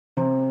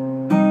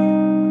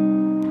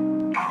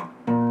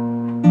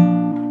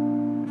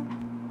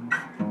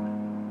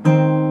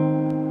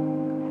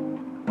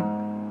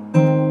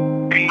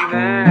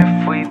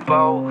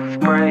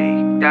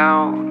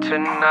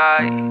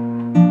tonight,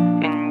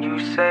 and you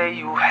say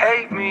you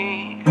hate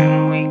me,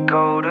 and we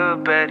go to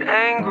bed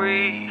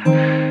angry.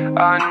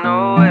 I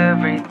know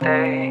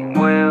everything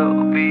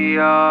will be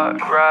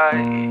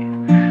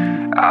alright.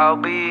 I'll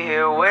be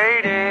here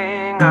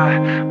waiting,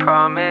 I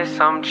promise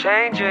I'm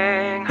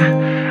changing.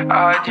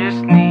 I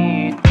just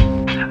need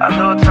a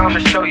little time to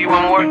show you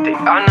I'm worth it.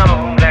 I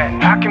know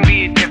that I can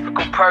be a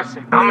difficult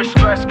person. I'm a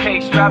stress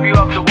case, drive you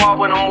up the wall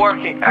when I'm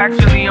working.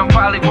 Actually, I'm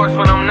probably worse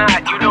when I'm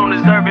not. You don't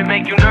deserve it,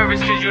 make you nervous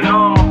cause you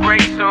know I'ma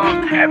break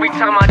soon. Every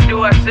time I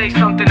do, I say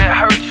something that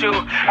hurts you.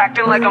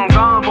 Acting like I'm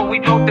gone, but we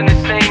both in the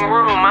same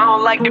room. I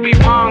don't like to be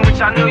wrong, which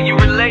I know you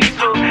relate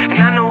to.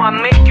 And I know I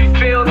make you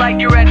feel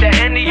like you're at the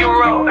end of your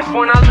rope. That's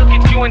when I look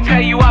at you and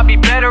tell you I'll be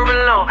better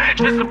alone.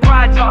 Just the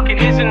pride talking,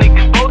 isn't it?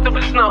 Cause both of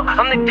us know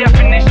I'm the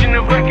definition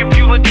of wreck. If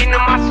you look into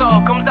my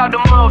soul, comes out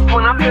the most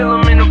when I feel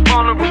I'm in a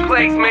vulnerable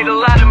place. Made a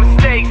lot of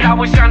mistakes, I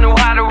wish I knew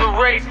how to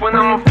erase. When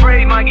I'm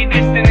afraid, might get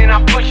distant and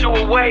I push you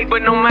away.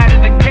 But no matter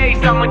the case,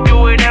 I'ma do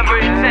whatever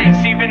it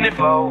takes. Even if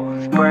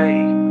both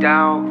break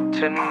down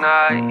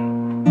tonight,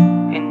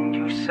 and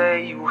you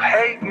say you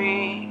hate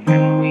me,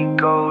 and we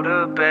go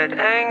to bed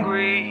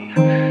angry.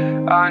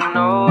 I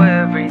know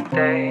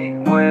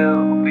everything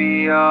will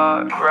be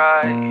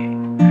alright.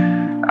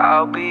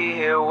 I'll be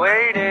here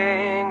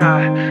waiting,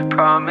 I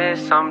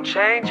promise I'm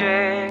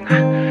changing.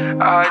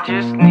 I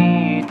just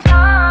need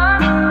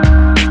time.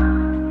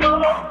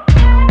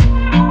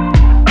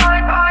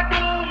 I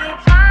need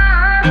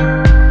time.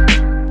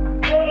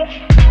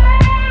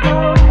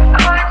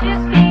 I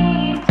just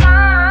need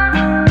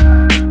time.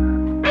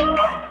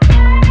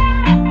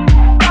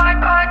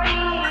 I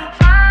need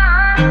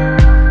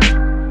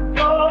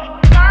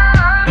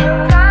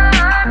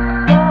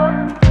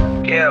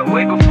time. Yeah,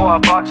 way before I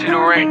bought you the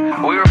ring,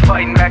 we were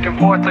fighting back and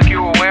forth like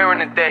you were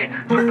wearing a thing.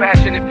 Two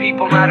passionate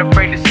people, not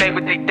afraid to say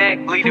what they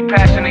think. Lead a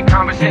passionate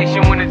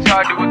conversation when it's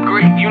hard to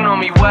agree. You know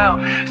me well,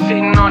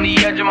 sitting on the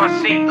edge of my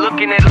seat,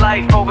 looking at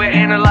life,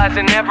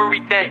 overanalyzing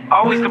everything.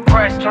 Always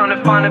depressed, trying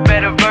to find a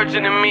better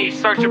version of me.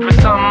 Searching for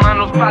something I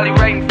know's probably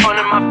right in front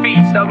of my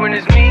feet. Stubborn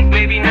as me,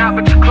 maybe not,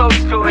 but you're close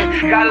to it.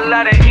 Got a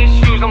lot of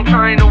issues, I'm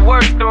trying to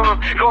work through them.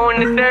 Going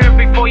to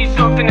therapy for you,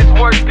 something that's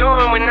worth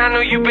doing. When I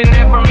know you've been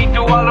there for me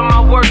through all of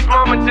my worst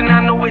moments, and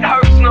I know it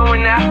hurts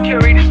knowing that I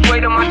carry this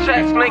weight on my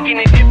chest, making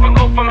it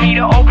difficult for me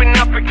to open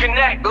up and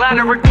connect. A lot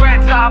of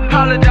regrets, I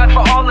apologize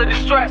for all of the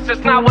stress.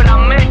 That's not what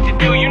I meant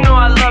to do, you know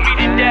I love you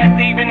to death.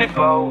 Even if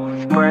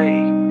both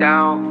break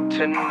down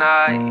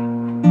tonight,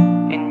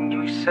 and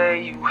you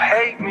say you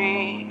hate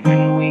me,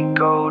 and we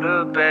go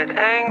to bed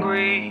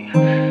angry.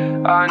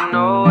 I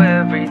know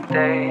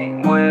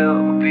everything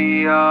will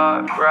be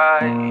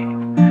alright.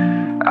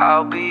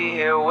 I'll be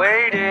here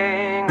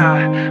waiting,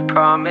 I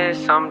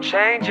promise I'm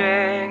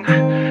changing.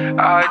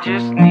 I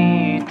just need